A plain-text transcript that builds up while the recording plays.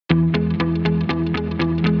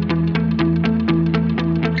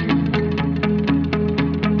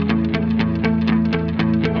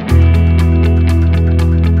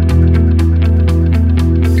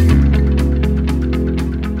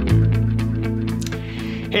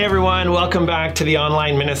Hey everyone, welcome back to the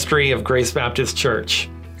online ministry of Grace Baptist Church.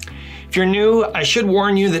 If you're new, I should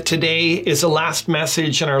warn you that today is the last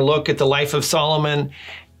message in our look at the life of Solomon,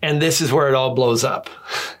 and this is where it all blows up.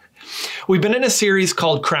 We've been in a series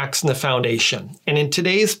called Cracks in the Foundation, and in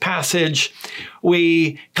today's passage,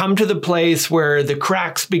 we come to the place where the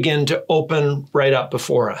cracks begin to open right up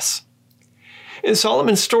before us. In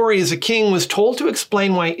Solomon's story as a king was told to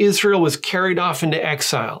explain why Israel was carried off into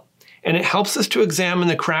exile. And it helps us to examine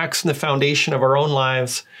the cracks in the foundation of our own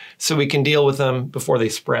lives so we can deal with them before they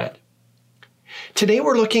spread. Today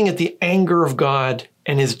we're looking at the anger of God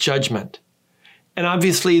and his judgment. And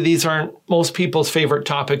obviously these aren't most people's favorite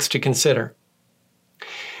topics to consider.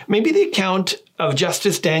 Maybe the account of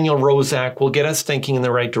Justice Daniel Rozak will get us thinking in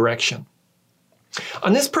the right direction.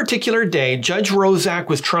 On this particular day, Judge Rozak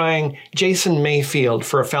was trying Jason Mayfield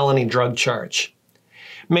for a felony drug charge.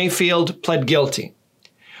 Mayfield pled guilty.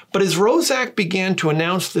 But as Rozak began to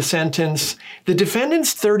announce the sentence, the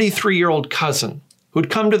defendant's 33-year-old cousin, who'd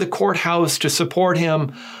come to the courthouse to support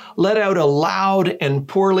him, let out a loud and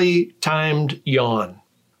poorly timed yawn.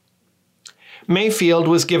 Mayfield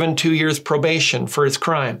was given 2 years probation for his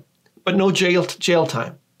crime, but no jail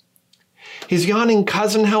time. His yawning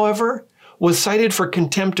cousin, however, was cited for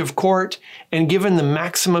contempt of court and given the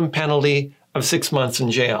maximum penalty of 6 months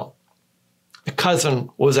in jail. The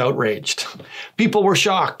cousin was outraged. People were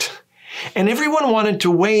shocked. And everyone wanted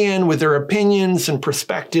to weigh in with their opinions and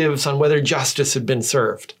perspectives on whether justice had been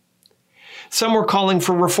served. Some were calling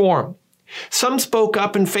for reform. Some spoke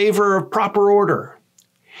up in favor of proper order.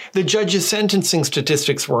 The judge's sentencing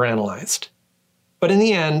statistics were analyzed. But in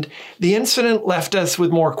the end, the incident left us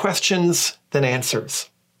with more questions than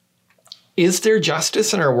answers. Is there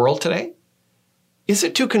justice in our world today? Is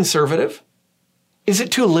it too conservative? Is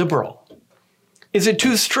it too liberal? Is it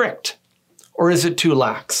too strict, or is it too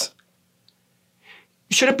lax?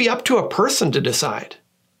 Should it be up to a person to decide?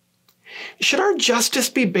 Should our justice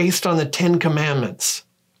be based on the Ten Commandments,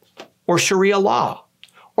 or Sharia law,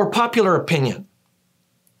 or popular opinion?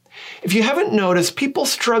 If you haven't noticed, people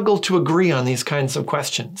struggle to agree on these kinds of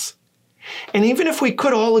questions. And even if we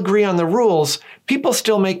could all agree on the rules, people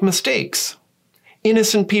still make mistakes.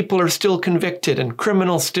 Innocent people are still convicted, and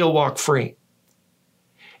criminals still walk free.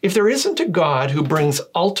 If there isn't a God who brings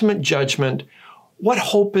ultimate judgment, what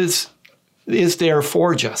hope is there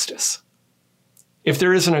for justice? If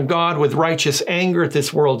there isn't a God with righteous anger at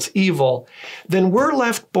this world's evil, then we're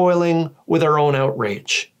left boiling with our own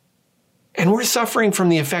outrage. And we're suffering from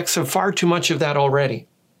the effects of far too much of that already.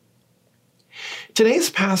 Today's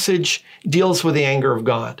passage deals with the anger of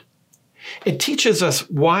God. It teaches us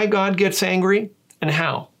why God gets angry and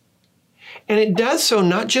how. And it does so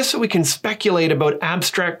not just so we can speculate about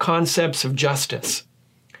abstract concepts of justice.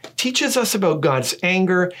 It teaches us about God's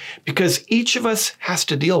anger because each of us has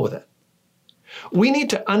to deal with it. We need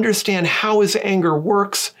to understand how his anger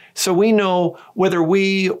works so we know whether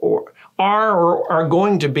we are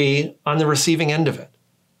going to be on the receiving end of it.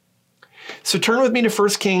 So turn with me to 1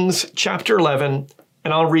 Kings chapter 11,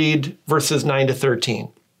 and I'll read verses 9 to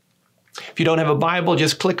 13. If you don't have a Bible,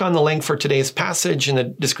 just click on the link for today's passage in the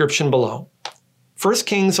description below. 1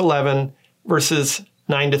 Kings 11, verses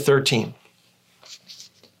 9 to 13.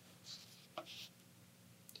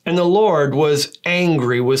 And the Lord was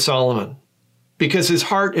angry with Solomon, because his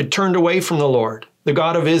heart had turned away from the Lord, the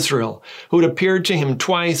God of Israel, who had appeared to him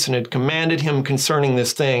twice and had commanded him concerning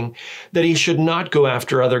this thing, that he should not go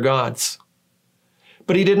after other gods.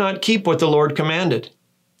 But he did not keep what the Lord commanded.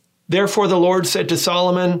 Therefore the Lord said to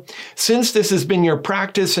Solomon, "Since this has been your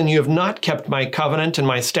practice and you have not kept my covenant and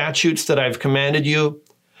my statutes that I have commanded you,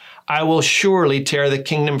 I will surely tear the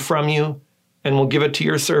kingdom from you and will give it to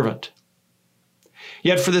your servant.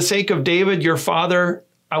 Yet for the sake of David, your father,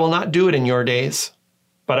 I will not do it in your days,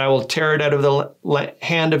 but I will tear it out of the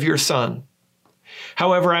hand of your son.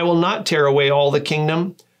 However, I will not tear away all the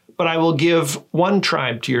kingdom, but I will give one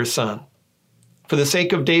tribe to your son. For the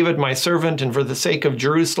sake of David, my servant, and for the sake of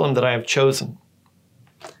Jerusalem that I have chosen."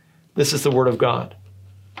 This is the word of God.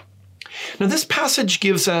 Now, this passage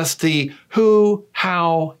gives us the who,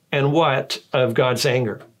 how, and what of God's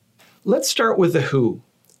anger. Let's start with the who.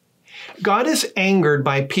 God is angered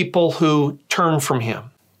by people who turn from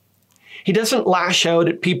him. He doesn't lash out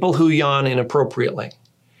at people who yawn inappropriately.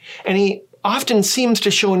 And he often seems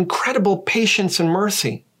to show incredible patience and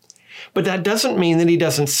mercy. But that doesn't mean that he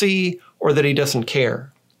doesn't see or that he doesn't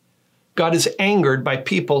care. God is angered by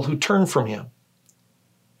people who turn from him.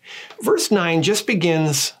 Verse 9 just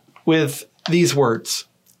begins with these words.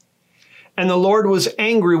 And the Lord was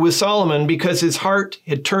angry with Solomon because his heart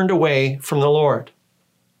had turned away from the Lord.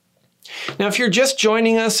 Now, if you're just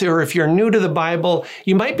joining us or if you're new to the Bible,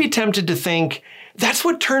 you might be tempted to think, that's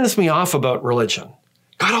what turns me off about religion.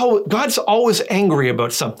 God's always angry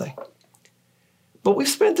about something. But we've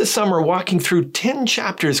spent the summer walking through 10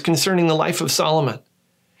 chapters concerning the life of Solomon.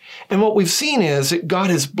 And what we've seen is that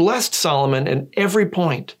God has blessed Solomon at every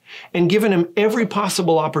point and given him every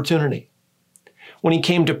possible opportunity. When he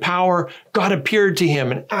came to power, God appeared to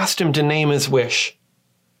him and asked him to name his wish.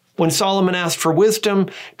 When Solomon asked for wisdom,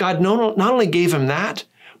 God not only gave him that,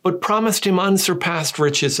 but promised him unsurpassed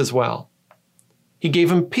riches as well. He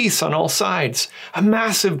gave him peace on all sides, a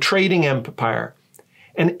massive trading empire,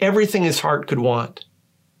 and everything his heart could want.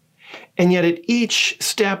 And yet at each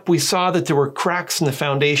step, we saw that there were cracks in the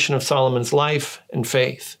foundation of Solomon's life and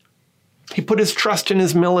faith. He put his trust in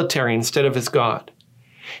his military instead of his God.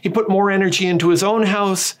 He put more energy into his own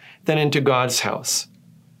house than into God's house.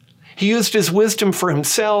 He used his wisdom for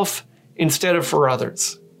himself instead of for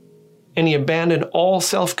others. And he abandoned all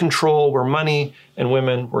self-control where money and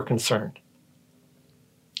women were concerned.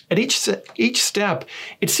 At each step,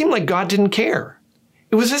 it seemed like God didn't care.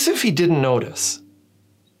 It was as if he didn't notice.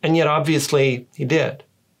 And yet, obviously, he did.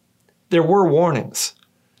 There were warnings.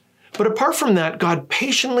 But apart from that, God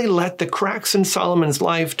patiently let the cracks in Solomon's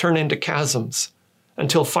life turn into chasms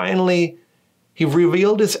until finally he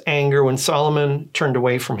revealed his anger when Solomon turned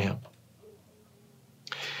away from him.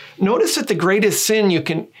 Notice that the greatest sin you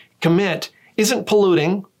can commit isn't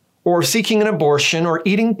polluting or seeking an abortion or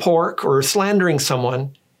eating pork or slandering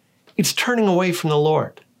someone. It's turning away from the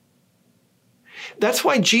Lord. That's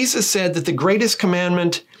why Jesus said that the greatest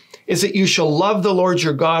commandment is that you shall love the Lord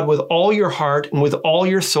your God with all your heart and with all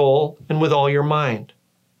your soul and with all your mind.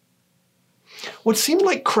 What seemed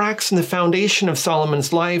like cracks in the foundation of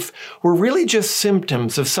Solomon's life were really just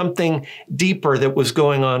symptoms of something deeper that was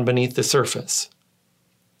going on beneath the surface.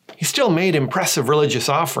 He still made impressive religious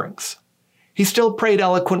offerings. He still prayed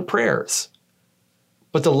eloquent prayers.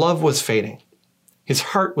 But the love was fading. His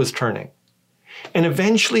heart was turning. And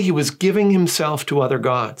eventually he was giving himself to other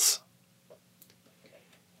gods.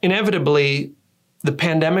 Inevitably, the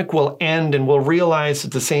pandemic will end and we'll realize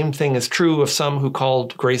that the same thing is true of some who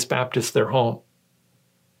called Grace Baptist their home.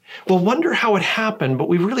 We'll wonder how it happened, but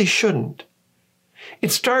we really shouldn't.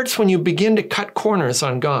 It starts when you begin to cut corners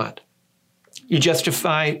on God. You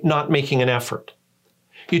justify not making an effort.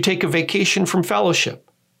 You take a vacation from fellowship.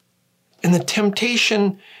 And the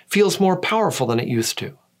temptation feels more powerful than it used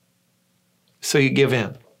to. So you give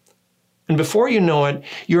in. And before you know it,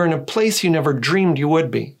 you're in a place you never dreamed you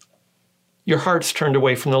would be. Your heart's turned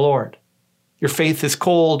away from the Lord. Your faith is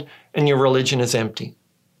cold and your religion is empty.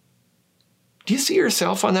 Do you see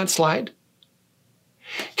yourself on that slide?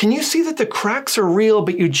 Can you see that the cracks are real,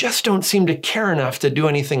 but you just don't seem to care enough to do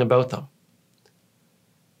anything about them?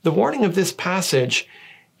 The warning of this passage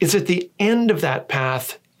is that the end of that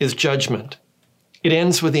path is judgment. It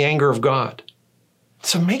ends with the anger of God.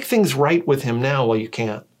 So make things right with him now while you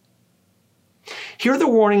can. Hear the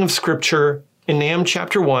warning of Scripture in Nahum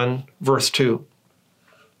chapter 1, verse 2.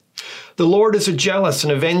 The Lord is a jealous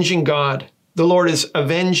and avenging God. The Lord is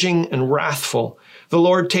avenging and wrathful. The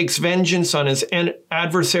Lord takes vengeance on his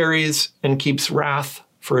adversaries and keeps wrath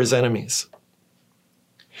for his enemies.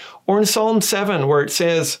 Or in Psalm 7, where it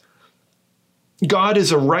says, God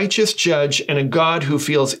is a righteous judge and a God who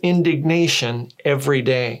feels indignation every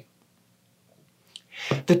day.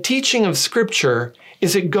 The teaching of Scripture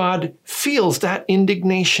is that God feels that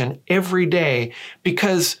indignation every day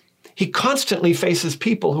because he constantly faces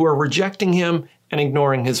people who are rejecting him and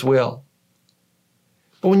ignoring his will.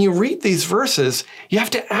 But when you read these verses, you have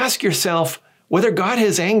to ask yourself whether God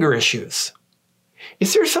has anger issues.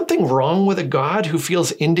 Is there something wrong with a God who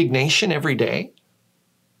feels indignation every day?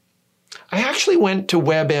 I actually went to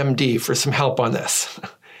WebMD for some help on this.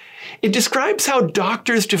 It describes how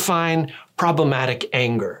doctors define problematic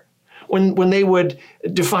anger, when they would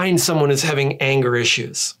define someone as having anger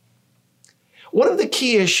issues. One of the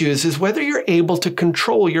key issues is whether you're able to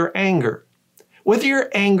control your anger, whether your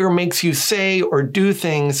anger makes you say or do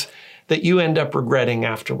things that you end up regretting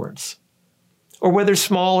afterwards, or whether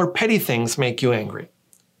small or petty things make you angry.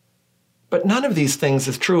 But none of these things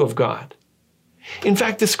is true of God. In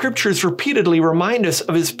fact, the Scriptures repeatedly remind us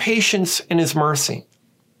of his patience and his mercy.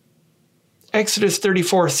 Exodus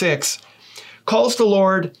 34:6 calls the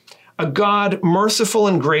Lord a God merciful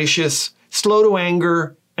and gracious, slow to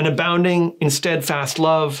anger, and abounding in steadfast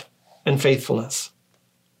love and faithfulness.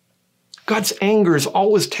 God's anger is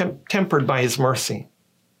always tempered by his mercy.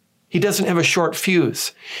 He doesn't have a short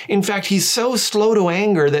fuse. In fact, he's so slow to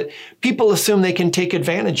anger that people assume they can take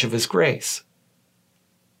advantage of his grace.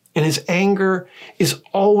 and his anger is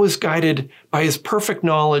always guided by his perfect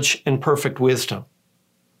knowledge and perfect wisdom.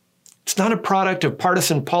 It's not a product of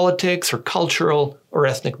partisan politics or cultural or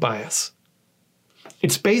ethnic bias.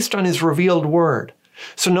 It's based on his revealed word.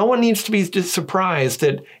 So no one needs to be surprised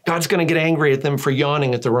that God's going to get angry at them for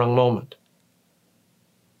yawning at the wrong moment.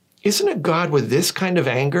 Isn't a God with this kind of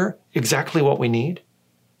anger exactly what we need?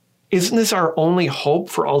 Isn't this our only hope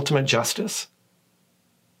for ultimate justice?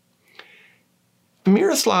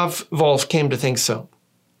 Miroslav Volf came to think so.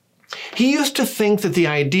 He used to think that the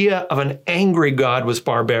idea of an angry God was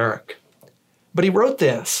barbaric. But he wrote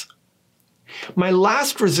this: "My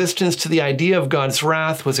last resistance to the idea of God's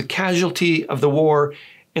wrath was a casualty of the war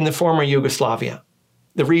in the former Yugoslavia,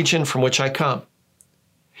 the region from which I come.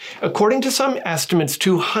 According to some estimates,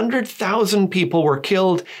 200,000 people were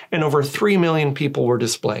killed and over 3 million people were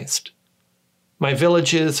displaced. My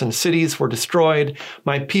villages and cities were destroyed,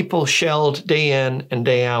 my people shelled day in and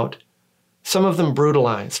day out, some of them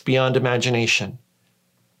brutalized beyond imagination.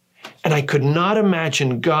 And I could not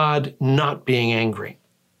imagine God not being angry.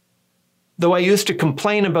 Though I used to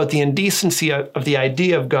complain about the indecency of the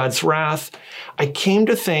idea of God's wrath, I came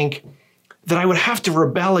to think that I would have to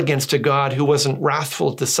rebel against a God who wasn't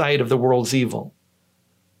wrathful at the sight of the world's evil.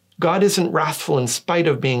 God isn't wrathful in spite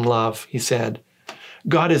of being love," he said.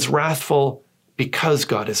 "God is wrathful because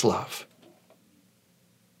God is love."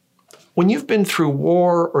 When you've been through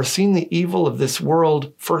war or seen the evil of this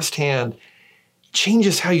world firsthand, it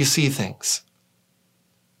changes how you see things.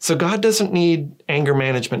 So God doesn't need anger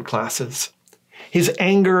management classes. His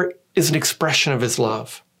anger is an expression of his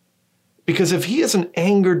love. Because if he isn't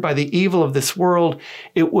angered by the evil of this world,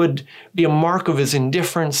 it would be a mark of his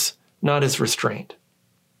indifference, not his restraint.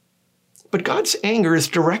 But God's anger is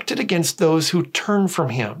directed against those who turn from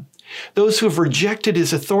him, those who have rejected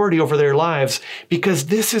his authority over their lives, because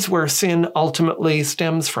this is where sin ultimately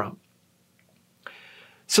stems from.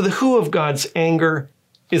 So the who of God's anger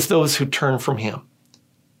is those who turn from him.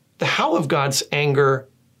 The how of God's anger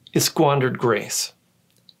is squandered grace.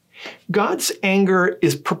 God's anger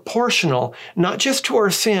is proportional, not just to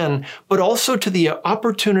our sin, but also to the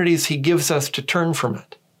opportunities he gives us to turn from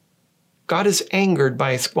it. God is angered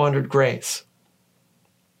by squandered grace.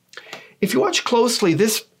 If you watch closely,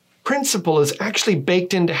 this principle is actually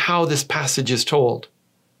baked into how this passage is told.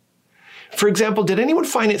 For example, did anyone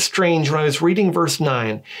find it strange when I was reading verse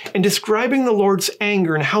 9 and describing the Lord's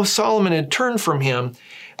anger and how Solomon had turned from him,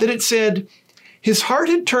 that it said, "His heart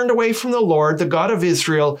had turned away from the Lord, the God of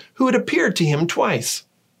Israel, who had appeared to him twice"?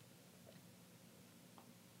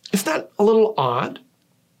 Isn't that a little odd?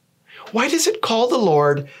 Why does it call the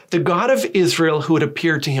Lord the God of Israel who had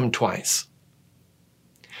appeared to him twice?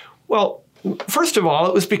 Well, first of all,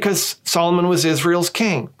 it was because Solomon was Israel's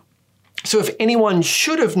king. So if anyone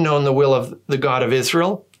should have known the will of the God of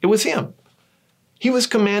Israel, it was him. He was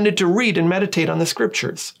commanded to read and meditate on the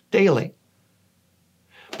scriptures daily.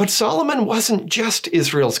 But Solomon wasn't just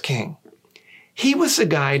Israel's king. He was the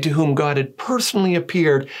guy to whom God had personally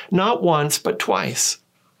appeared, not once, but twice.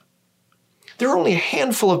 There are only a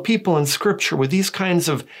handful of people in Scripture with these kinds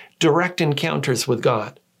of direct encounters with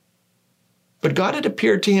God. But God had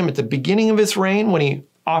appeared to him at the beginning of his reign when he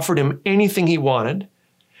offered him anything he wanted,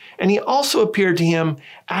 and he also appeared to him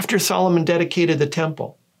after Solomon dedicated the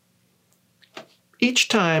temple. Each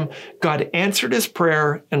time, God answered his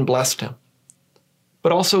prayer and blessed him.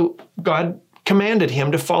 But also, God commanded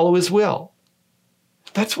him to follow his will.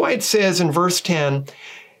 That's why it says in verse 10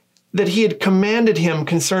 that he had commanded him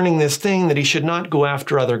concerning this thing that he should not go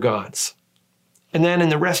after other gods. And then in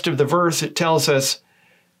the rest of the verse, it tells us,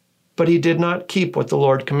 but he did not keep what the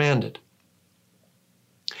Lord commanded.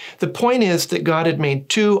 The point is that God had made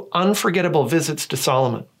 2 unforgettable visits to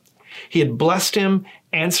Solomon. He had blessed him,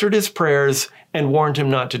 answered his prayers, and warned him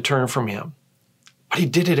not to turn from him. But he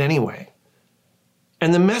did it anyway.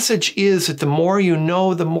 And the message is that the more you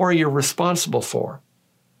know, the more you're responsible for.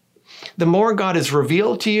 The more God is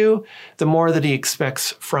revealed to you, the more that he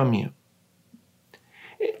expects from you.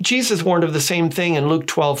 Jesus warned of the same thing in Luke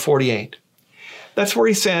 12:48. That's where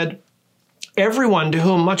he said, "Everyone to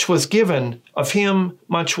whom much was given, of him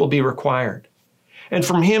much will be required. And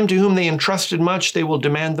from him to whom they entrusted much, they will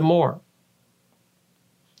demand the more."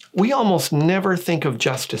 We almost never think of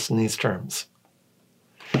justice in these terms.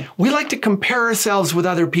 We like to compare ourselves with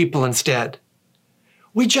other people instead.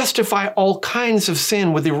 We justify all kinds of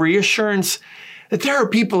sin with the reassurance that there are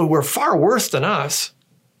people who are far worse than us.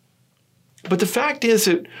 But the fact is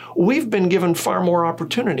that we've been given far more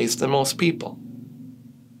opportunities than most people.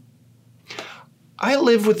 I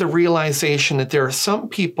live with the realization that there are some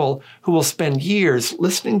people who will spend years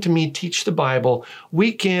listening to me teach the Bible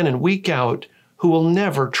week in and week out who will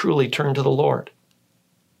never truly turn to the Lord.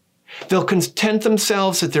 They'll content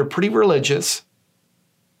themselves that they're pretty religious,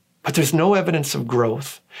 but there's no evidence of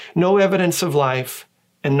growth, no evidence of life,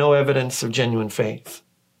 and no evidence of genuine faith.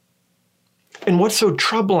 And what's so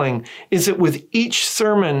troubling is that with each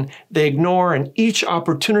sermon they ignore and each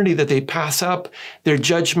opportunity that they pass up, their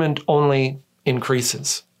judgment only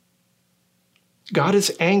increases. God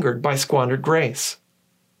is angered by squandered grace.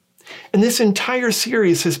 And this entire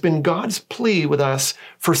series has been God's plea with us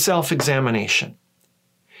for self-examination.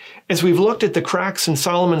 As we've looked at the cracks in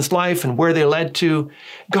Solomon's life and where they led to,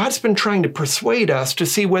 God's been trying to persuade us to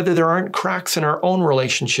see whether there aren't cracks in our own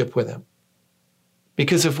relationship with him.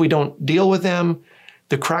 Because if we don't deal with them,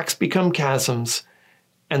 the cracks become chasms,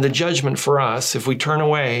 and the judgment for us, if we turn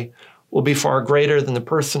away, will be far greater than the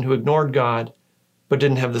person who ignored God but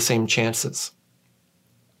didn't have the same chances.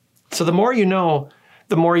 So the more you know,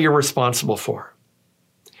 the more you're responsible for.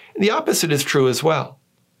 The opposite is true as well.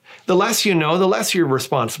 The less you know, the less you're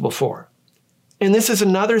responsible for. And this is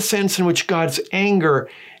another sense in which God's anger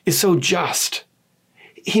is so just.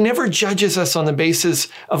 He never judges us on the basis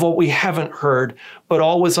of what we haven't heard, but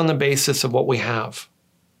always on the basis of what we have.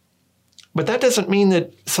 But that doesn't mean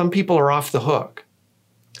that some people are off the hook.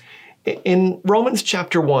 In Romans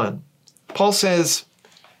chapter 1, Paul says,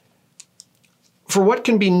 "For what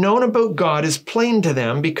can be known about God is plain to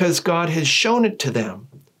them because God has shown it to them.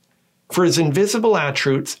 For his invisible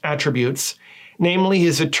attributes, namely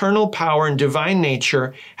his eternal power and divine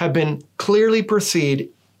nature, have been clearly perceived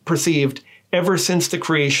ever since the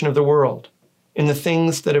creation of the world, in the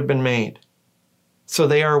things that have been made. So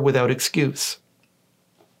they are without excuse."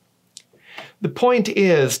 The point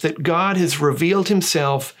is that God has revealed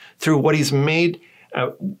himself through what he's made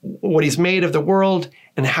of the world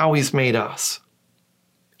and how he's made us.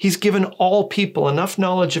 He's given all people enough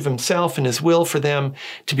knowledge of himself and his will for them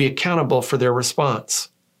to be accountable for their response.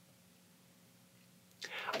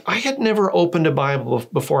 I had never opened a Bible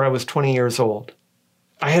before I was 20 years old.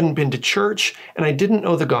 I hadn't been to church and I didn't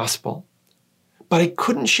know the gospel. But I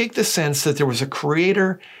couldn't shake the sense that there was a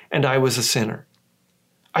creator and I was a sinner.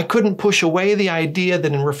 I couldn't push away the idea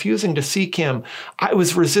that in refusing to seek him, I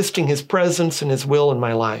was resisting his presence and his will in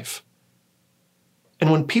my life.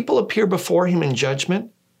 And when people appear before him in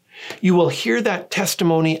judgment, you will hear that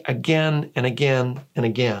testimony again and again and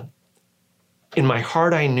again. In my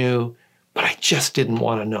heart I knew, but I just didn't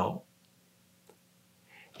want to know.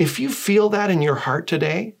 If you feel that in your heart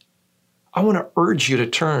today, I want to urge you to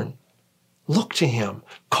turn. Look to him,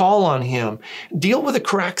 call on him, deal with the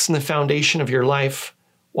cracks in the foundation of your life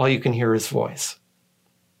while you can hear his voice.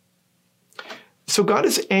 So God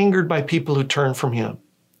is angered by people who turn from him,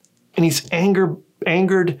 and he's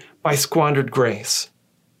angered by squandered grace.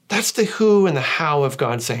 That's the who and the how of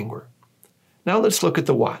God's anger. Now let's look at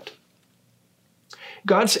the what.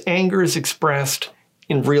 God's anger is expressed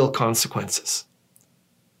in real consequences.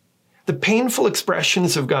 The painful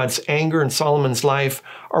expressions of God's anger in Solomon's life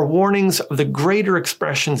are warnings of the greater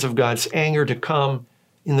expressions of God's anger to come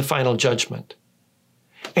in the final judgment.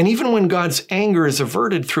 And even when God's anger is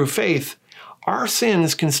averted through faith, our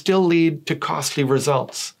sins can still lead to costly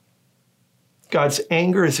results. God's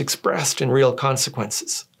anger is expressed in real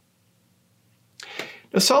consequences.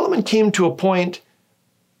 Now, Solomon came to a point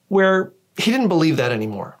where he didn't believe that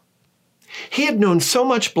anymore. He had known so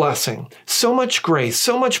much blessing, so much grace,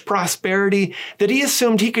 so much prosperity that he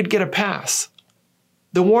assumed he could get a pass.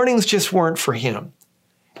 The warnings just weren't for him.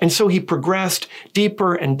 And so he progressed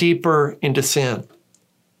deeper and deeper into sin.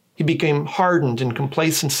 He became hardened in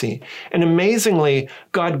complacency. And amazingly,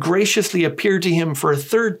 God graciously appeared to him for a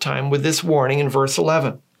third time with this warning in verse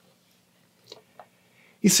 11.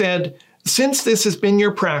 He said, "Since this has been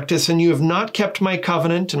your practice and you have not kept my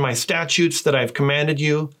covenant and my statutes that I've commanded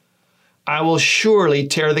you, I will surely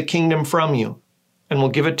tear the kingdom from you and will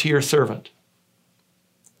give it to your servant."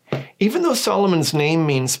 Even though Solomon's name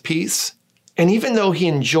means peace, and even though he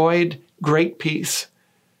enjoyed great peace,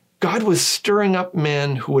 God was stirring up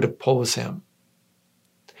men who would oppose him.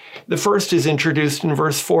 The first is introduced in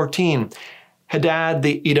verse 14, Hadad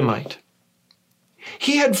the Edomite.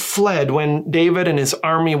 He had fled when David and his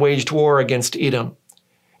army waged war against Edom.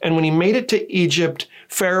 And when he made it to Egypt,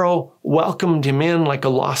 Pharaoh welcomed him in like a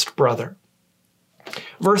lost brother.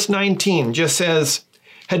 Verse 19 just says,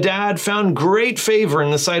 Hadad found great favor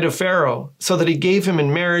in the sight of Pharaoh, so that he gave him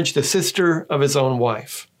in marriage the sister of his own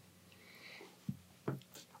wife.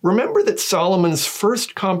 Remember that Solomon's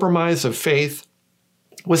first compromise of faith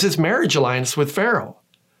was his marriage alliance with Pharaoh.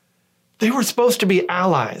 They were supposed to be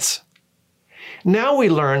allies. Now we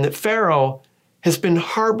learn that Pharaoh has been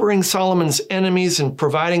harboring Solomon's enemies and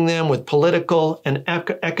providing them with political and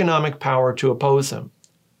economic power to oppose him.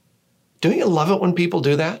 Don't you love it when people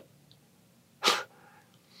do that?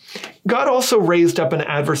 God also raised up an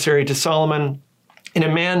adversary to Solomon in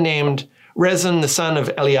a man named Rezin, the son of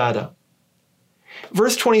Eliada.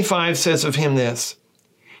 Verse 25 says of him this: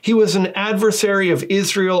 "He was an adversary of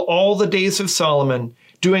Israel all the days of Solomon,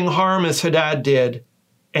 doing harm as Hadad did,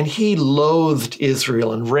 and he loathed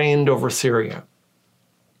Israel and reigned over Syria."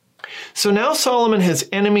 So now Solomon has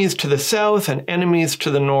enemies to the south and enemies to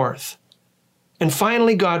the north. And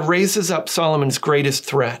finally, God raises up Solomon's greatest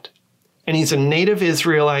threat, and he's a native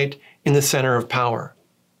Israelite in the center of power.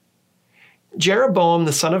 Jeroboam,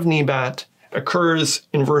 the son of Nebat, occurs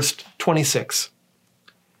in verse 26.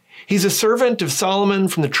 He's a servant of Solomon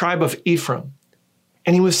from the tribe of Ephraim,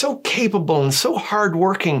 and he was so capable and so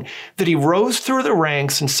hardworking that he rose through the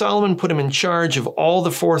ranks, and Solomon put him in charge of all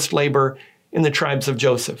the forced labor in the tribes of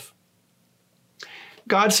Joseph.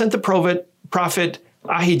 God sent the prophet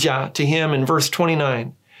Ahijah to him in verse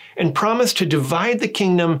 29 and promised to divide the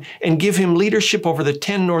kingdom and give him leadership over the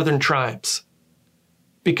 10 northern tribes.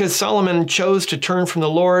 Because Solomon chose to turn from the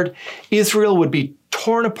Lord, Israel would be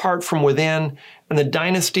torn apart from within, and the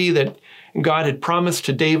dynasty that God had promised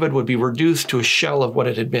to David would be reduced to a shell of what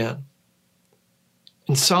it had been.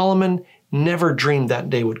 And Solomon never dreamed that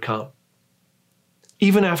day would come.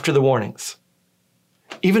 Even after the warnings,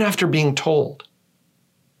 even after being told.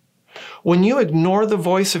 When you ignore the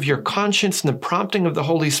voice of your conscience and the prompting of the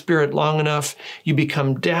Holy Spirit long enough, you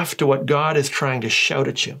become deaf to what God is trying to shout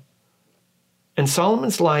at you. And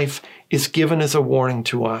Solomon's life is given as a warning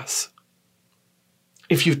to us.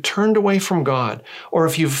 If you've turned away from God, or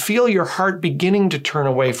if you feel your heart beginning to turn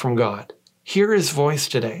away from God, hear his voice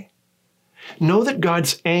today. Know that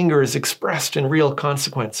God's anger is expressed in real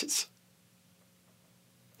consequences.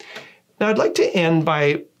 Now, I'd like to end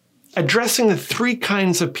by addressing the 3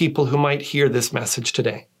 kinds of people who might hear this message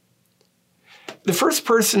today. The first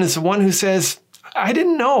person is the one who says, "I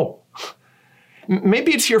didn't know."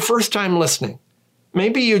 Maybe it's your first time listening.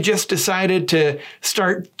 Maybe you just decided to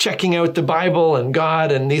start checking out the Bible and God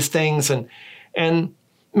and these things. And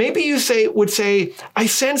maybe you would say, "I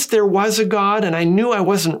sensed there was a God and I knew I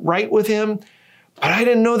wasn't right with him, but I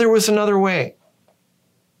didn't know there was another way."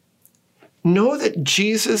 Know that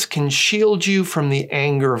Jesus can shield you from the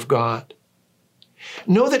anger of God.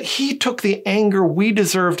 Know that he took the anger we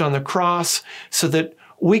deserved on the cross so that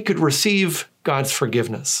we could receive God's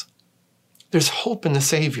forgiveness. There's hope in the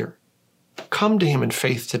Savior. Come to him in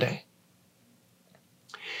faith today.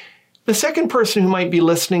 The second person who might be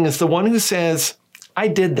listening is the one who says, "I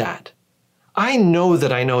did that. I know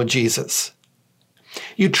that I know Jesus."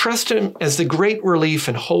 You trust him as the great relief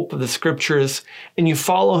and hope of the scriptures, and you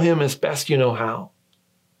follow him as best you know how.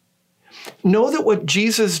 Know that what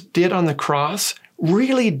Jesus did on the cross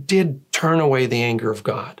really did turn away the anger of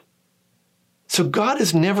God. So God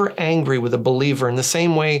is never angry with a believer in the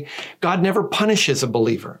same way God never punishes a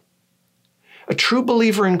believer. A true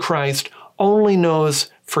believer in Christ only knows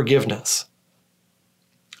forgiveness.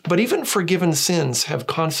 But even forgiven sins have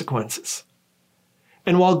consequences.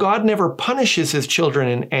 And while God never punishes his children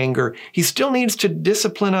in anger, he still needs to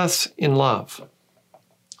discipline us in love.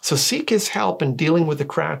 So seek his help in dealing with the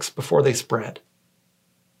cracks before they spread.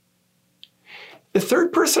 The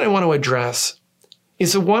third person I want to address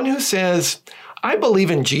is the one who says, "I believe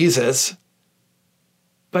in Jesus,"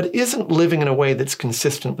 but isn't living in a way that's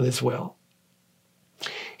consistent with his will.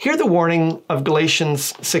 Hear the warning of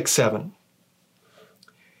Galatians 6:7.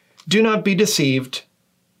 "Do not be deceived.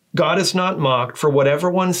 God is not mocked, for whatever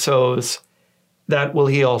one sows, that will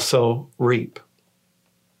he also reap."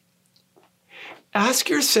 Ask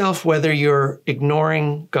yourself whether you're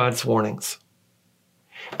ignoring God's warnings.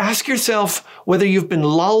 Ask yourself whether you've been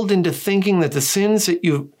lulled into thinking that the sins that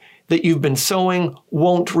you've been sowing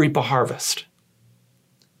won't reap a harvest.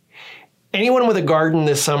 Anyone with a garden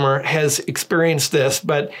this summer has experienced this,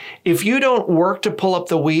 but if you don't work to pull up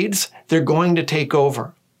the weeds, they're going to take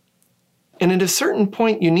over. And at a certain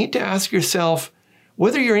point, you need to ask yourself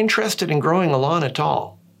whether you're interested in growing a lawn at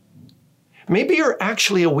all. Maybe you're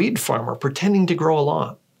actually a weed farmer pretending to grow a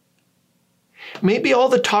lawn. Maybe all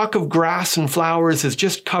the talk of grass and flowers is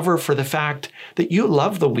just cover for the fact that you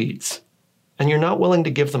love the weeds and you're not willing to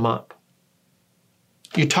give them up.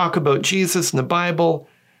 You talk about Jesus and the Bible,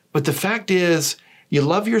 but the fact is you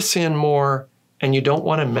love your sin more and you don't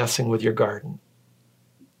want him messing with your garden.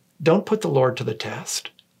 Don't put the Lord to the test.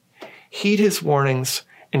 Heed his warnings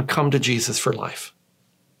and come to Jesus for life.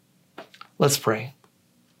 Let's pray.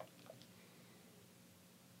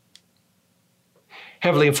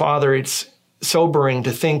 Heavenly Father, it's sobering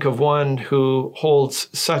to think of one who holds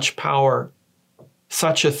such power,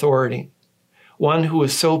 such authority, one who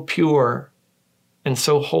is so pure and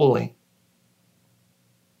so holy.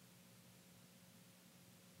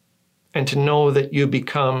 And to know that you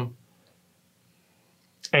become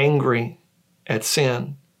angry at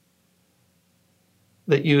sin,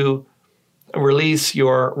 that you release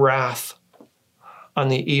your wrath on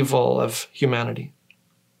the evil of humanity.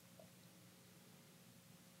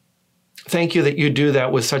 Thank you that you do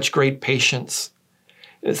that with such great patience.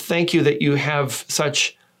 Thank you that you have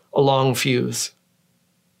such a long fuse.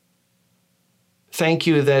 Thank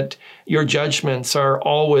you that your judgments are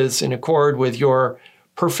always in accord with your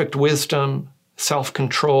perfect wisdom,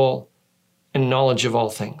 self-control, and knowledge of all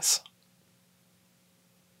things.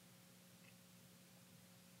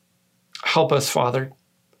 Help us, Father.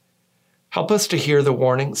 Help us to hear the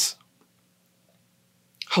warnings.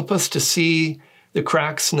 Help us to see the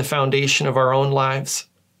cracks in the foundation of our own lives.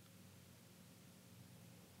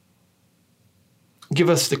 Give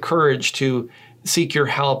us the courage to seek your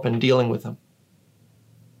help in dealing with them.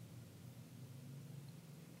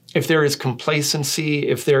 If there is complacency,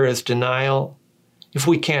 if there is denial, if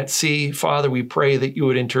we can't see, Father, we pray that you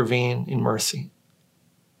would intervene in mercy.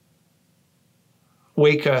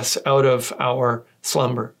 Wake us out of our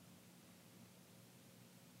slumber.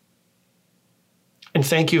 And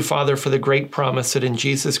thank you, Father, for the great promise that in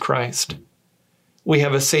Jesus Christ, we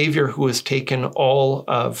have a Savior who has taken all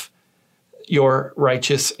of your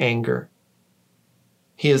righteous anger.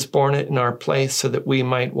 He has borne it in our place so that we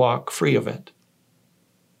might walk free of it,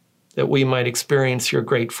 that we might experience your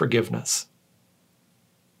great forgiveness.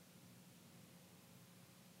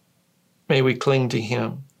 May we cling to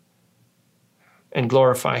him and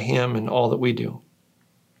glorify him in all that we do.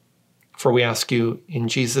 For we ask you in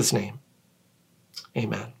Jesus' name.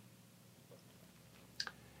 Amen.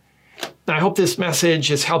 I hope this message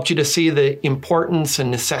has helped you to see the importance and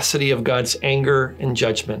necessity of God's anger and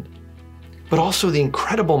judgment, but also the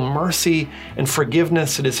incredible mercy and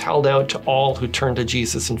forgiveness that is held out to all who turn to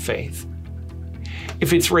Jesus in faith.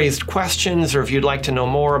 If it's raised questions or if you'd like to know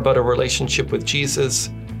more about a relationship with Jesus,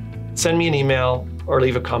 send me an email or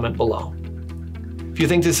leave a comment below. If you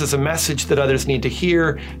think this is a message that others need to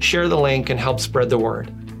hear, share the link and help spread the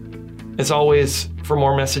word. As always, for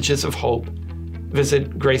more messages of hope,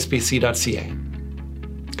 visit gracebc.ca.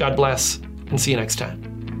 God bless and see you next time.